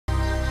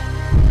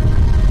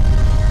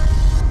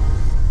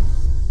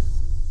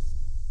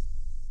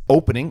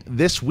opening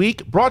this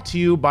week, brought to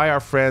you by our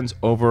friends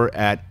over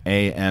at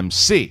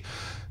AMC.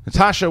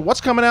 Natasha,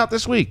 what's coming out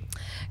this week?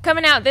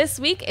 Coming out this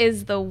week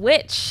is The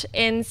Witch.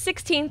 In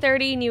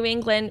 1630 New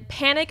England,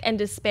 panic and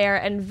despair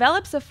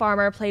envelops a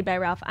farmer played by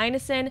Ralph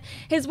Ineson,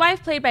 his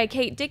wife played by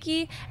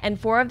Dickie, and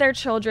 4 of their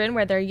children,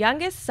 where their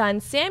youngest son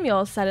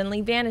Samuel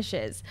suddenly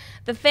vanishes.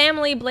 The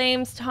family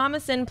blames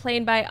Thomasin,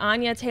 played by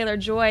Anya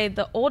Taylor-Joy,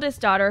 the oldest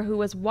daughter who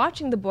was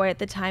watching the boy at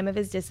the time of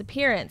his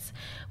disappearance.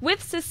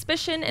 With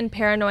suspicion and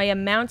paranoia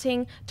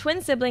mounting,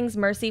 twin siblings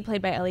Mercy,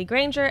 played by Ellie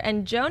Grainger,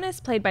 and Jonas,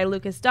 played by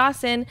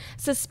Dawson,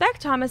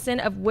 suspect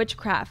Thomasin of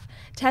witchcraft,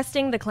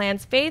 testing the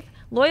clan's faith,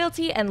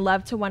 loyalty, and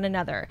love to one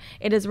another.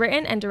 It is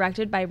written and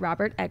directed by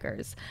Robert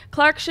Eggers.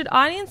 Clark, should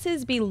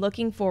audiences be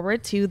looking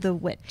forward to The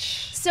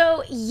Witch?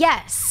 So,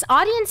 yes,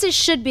 audiences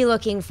should be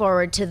looking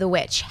forward to The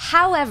Witch.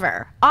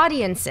 However,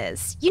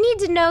 audiences, you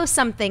need to know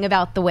something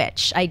about The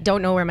Witch. I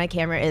don't know where my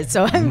camera is,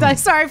 so I'm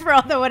sorry for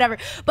all the whatever.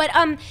 But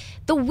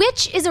The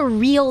Witch is a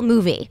real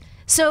movie.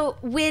 So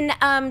when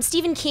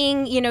Stephen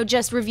King,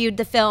 just reviewed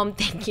the film,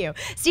 thank you.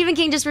 Stephen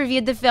King just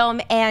reviewed the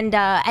film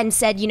and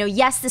said,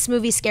 yes, this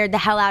movie scared the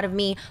hell out of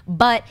me,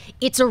 but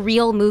it's a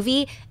real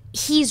movie.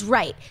 He's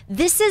right.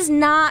 This is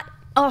not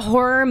a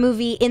horror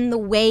movie in the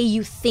way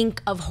you think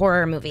of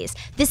horror movies.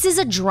 This is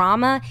a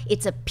drama.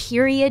 It's a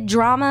period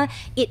drama.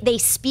 They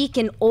speak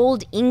in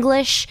Old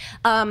English.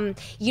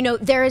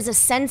 There is a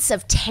sense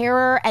of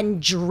terror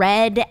and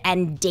dread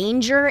and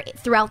danger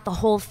throughout the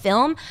whole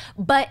film,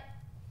 but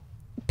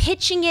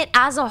pitching it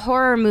as a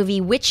horror movie,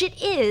 which it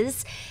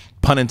is.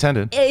 Pun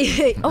intended.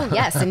 Oh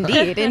yes,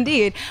 indeed,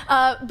 indeed.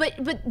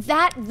 But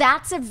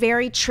that's a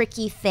very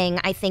tricky thing,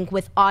 I think,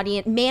 with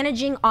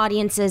managing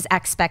audiences'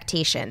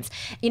 expectations.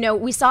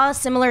 We saw a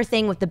similar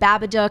thing with The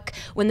Babadook.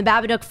 When The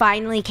Babadook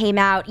finally came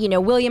out,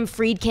 William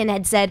Friedkin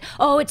had said,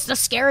 "Oh, it's the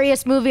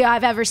scariest movie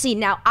I've ever seen."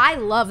 Now, I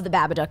love The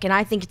Babadook, and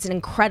I think it's an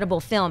incredible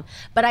film.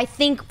 But I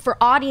think for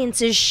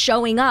audiences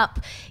showing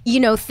up,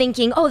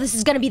 thinking, "Oh, this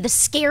is going to be the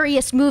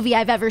scariest movie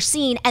I've ever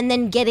seen," and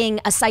then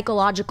getting a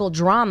psychological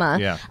drama.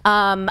 Yeah.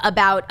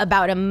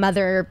 About a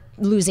mother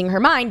losing her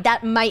mind,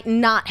 that might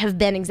not have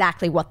been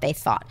exactly what they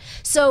thought.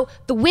 So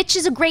The Witch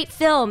is a great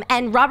film,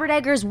 and Robert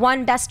Eggers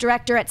won Best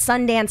Director at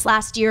Sundance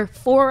last year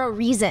for a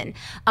reason.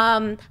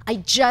 And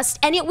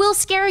it will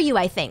scare you,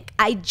 I think.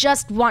 I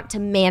just want to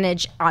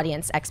manage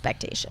audience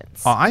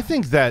expectations. I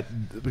think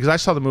that, because I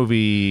saw the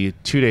movie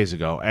 2 days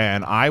ago,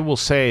 and I will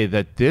say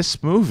that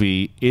this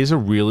movie is a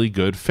really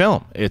good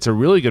film. It's a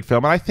really good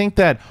film, and I think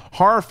that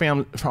horror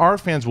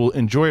fans will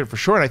enjoy it for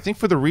sure, and I think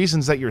for the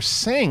reasons that you're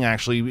saying,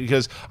 actually,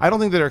 because I don't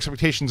think that their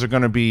expectations are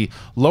going to be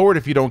lowered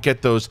if you don't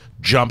get those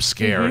jump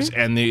scares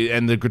and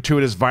the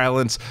gratuitous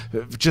violence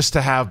just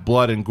to have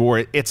blood and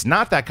gore. It's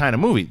not that kind of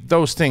movie.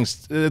 Those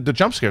things, the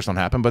jump scares don't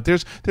happen, but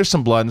there's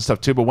some blood and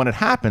stuff too. But when it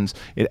happens,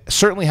 it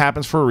certainly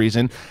happens for a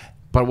reason.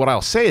 But what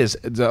I'll say is,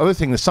 the other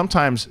thing that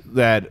sometimes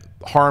that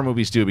horror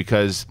movies do,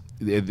 because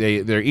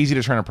they're easy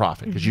to turn a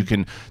profit, because you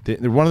can.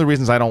 One of the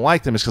reasons I don't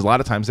like them is because a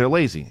lot of times they're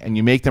lazy, and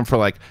you make them for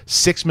like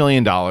 $6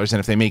 million, and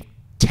if they make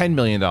 $10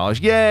 million,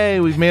 yay,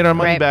 we've made our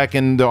money back,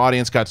 and the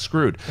audience got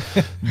screwed.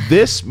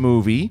 This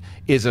movie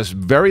is a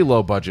very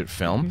low budget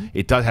film.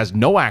 It has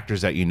no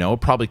actors that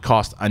It probably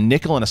cost a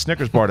nickel and a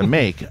Snickers bar to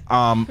make.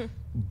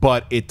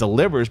 But it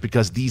delivers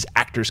because these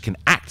actors can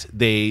act.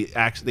 They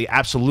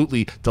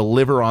absolutely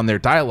deliver on their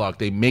dialogue.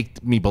 They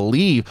make me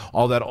believe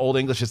all that Old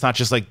English. It's not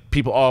just like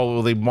people, oh,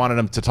 well, they wanted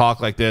them to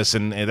talk like this,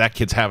 and that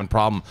kid's having a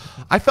problem.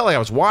 I felt like I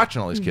was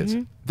watching all these kids.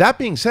 That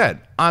being said,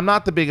 I'm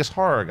not the biggest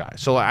horror guy,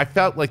 so I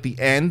felt like the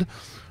end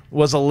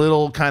was a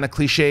little kind of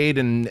cliched,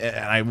 and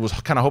I was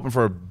kind of hoping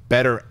for a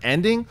better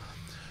ending.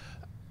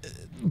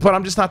 But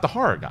I'm just not the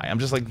horror guy. I'm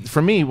just like, for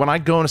me, when I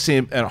go and see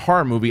a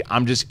horror movie,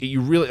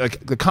 you really,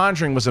 like, The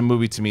Conjuring was a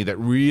movie to me that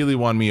really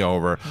won me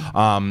over.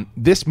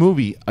 This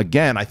movie,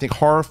 again, I think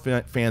horror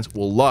fans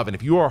will love. And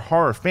if you are a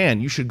horror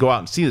fan, you should go out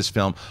and see this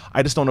film.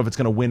 I just don't know if it's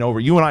going to win over.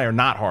 You and I are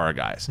not horror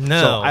guys.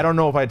 No. So I don't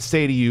know if I'd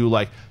say to you,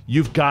 like,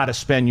 you've got to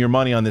spend your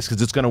money on this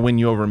because it's going to win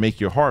you over and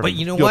make you a horror. But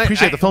you know You'll what?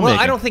 appreciate the filmmaking. Well,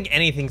 I don't think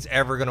anything's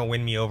ever going to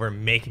win me over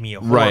and make me a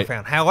horror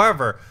fan.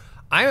 However,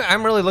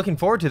 I'm really looking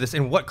forward to this,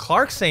 and what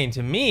Clark's saying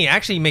to me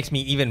actually makes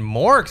me even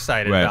more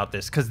excited about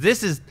this, because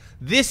this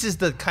is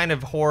the kind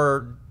of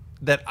horror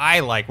that I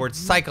like, where it's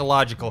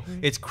psychological,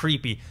 it's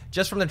creepy.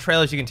 Just from the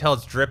trailers, you can tell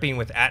it's dripping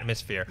with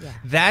atmosphere.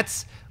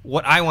 That's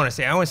what I want to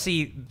see. I want to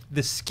see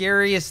the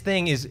scariest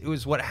thing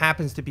is what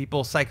happens to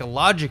people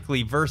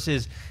psychologically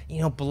versus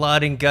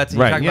blood and guts.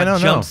 And you're talking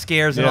about jump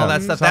scares and all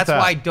that stuff. That's why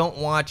I don't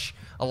watch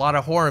a lot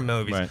of horror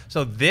movies.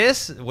 So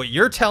what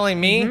you're telling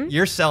me,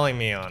 you're selling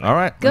me on it. All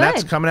right. Good. And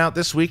that's coming out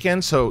this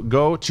weekend, so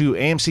go to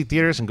AMC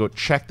Theaters and go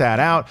check that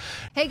out.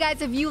 Hey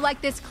guys, if you like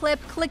this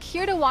clip, click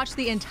here to watch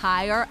the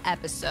entire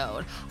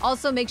episode.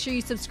 Also, make sure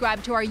you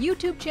subscribe to our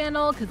YouTube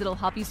channel because it'll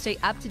help you stay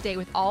up to date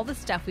with all the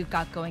stuff we've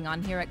got going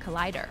on here at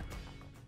Collider.